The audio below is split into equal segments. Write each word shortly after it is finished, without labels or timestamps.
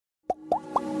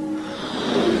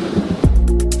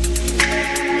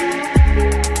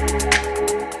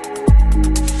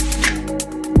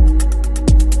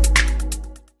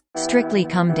Strictly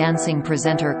Come Dancing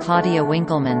presenter Claudia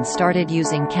Winkleman started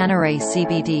using Cannaray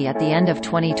CBD at the end of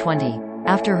 2020,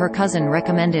 after her cousin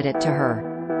recommended it to her.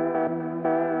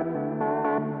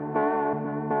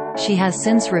 She has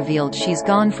since revealed she's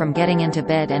gone from getting into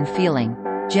bed and feeling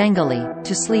jangly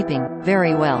to sleeping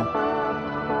very well.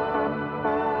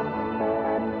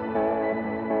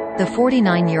 The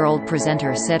 49-year-old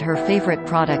presenter said her favorite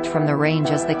product from the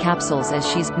range is the capsules, as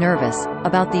she's nervous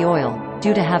about the oil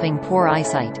due to having poor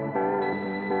eyesight.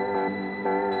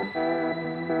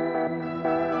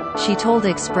 She told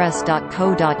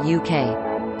Express.co.uk,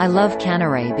 "I love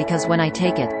Cannaray because when I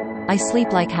take it, I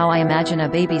sleep like how I imagine a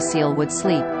baby seal would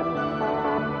sleep.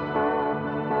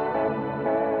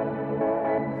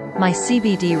 My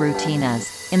CBD routine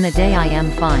is, in the day I am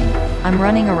fine, I'm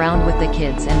running around with the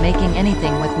kids and making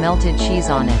anything with melted cheese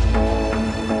on it.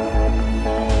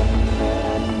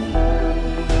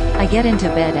 I get into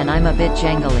bed and I'm a bit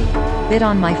jangly. Bit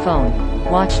on my phone,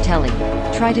 watch telly,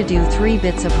 try to do 3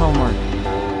 bits of homework."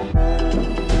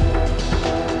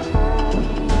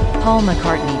 Paul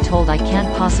McCartney told I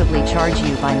Can't Possibly Charge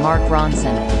You by Mark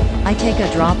Ronson, "I take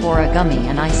a drop or a gummy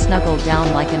and I snuggle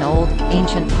down like an old,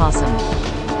 ancient possum.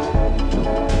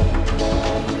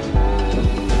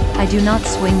 I do not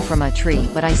swing from a tree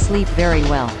but I sleep very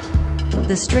well."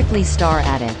 The Strictly star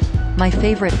added, "My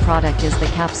favorite product is the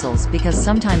capsules because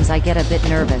sometimes I get a bit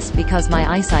nervous because my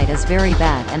eyesight is very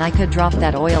bad and I could drop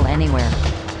that oil anywhere."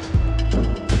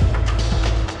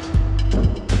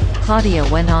 Claudia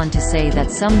went on to say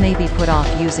that some may be put off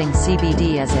using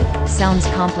CBD as it sounds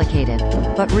complicated,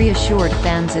 but reassured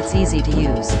fans it's easy to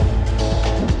use.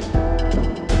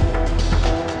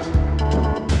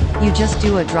 You just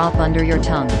do a drop under your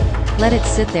tongue. Let it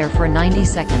sit there for 90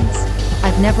 seconds.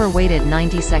 I've never waited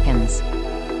 90 seconds.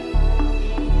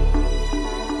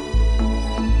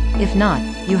 If not,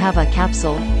 you have a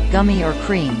capsule, gummy or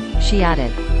cream, she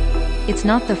added. It's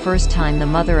not the first time the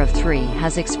mother of 3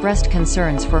 has expressed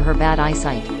concerns for her bad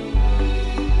eyesight.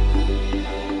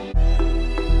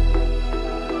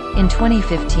 In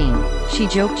 2015, she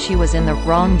joked she was in the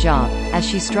wrong job, as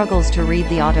she struggles to read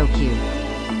the autocue.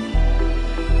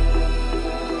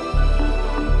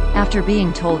 After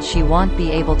being told she won't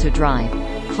be able to drive,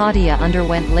 Claudia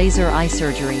underwent laser eye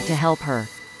surgery to help her.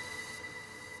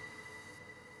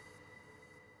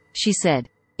 She said,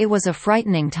 "It was a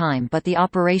frightening time but the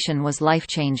operation was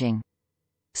life-changing."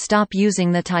 Stop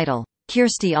using the title.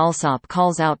 Kirsty Allsopp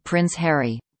calls out Prince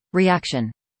Harry.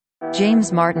 Reaction.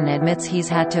 James Martin admits he's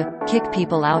had to kick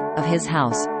people out of his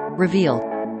house. Revealed.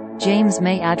 James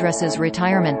May addresses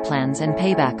retirement plans and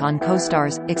payback on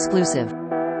co-stars. Exclusive.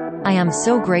 I am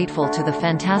so grateful to the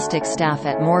fantastic staff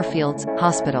at Moorfields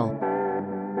Hospital.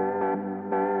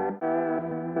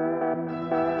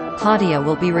 Claudia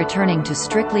will be returning to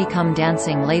Strictly Come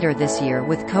Dancing later this year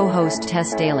with co-host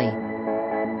Tess Daly.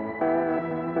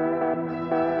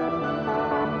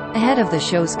 Ahead of the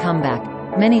show's comeback,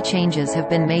 many changes have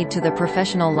been made to the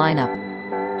professional lineup.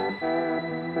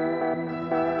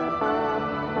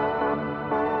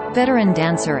 Veteran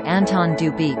dancer Anton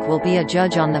Dubik will be a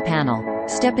judge on the panel,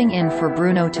 stepping in for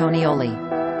Bruno Tonioli.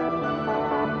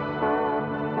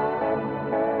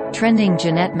 Trending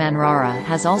Jeanette Manrara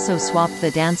has also swapped the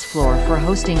dance floor for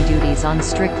hosting duties on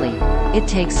Strictly. It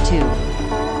Takes Two.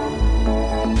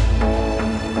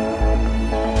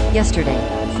 Yesterday,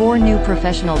 4 new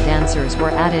professional dancers were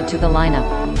added to the lineup.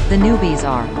 The newbies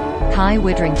are Kai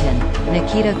Widrington,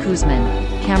 Nikita Kuzmin,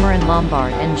 Cameron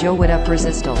Lombard and Jowita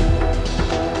Persistel.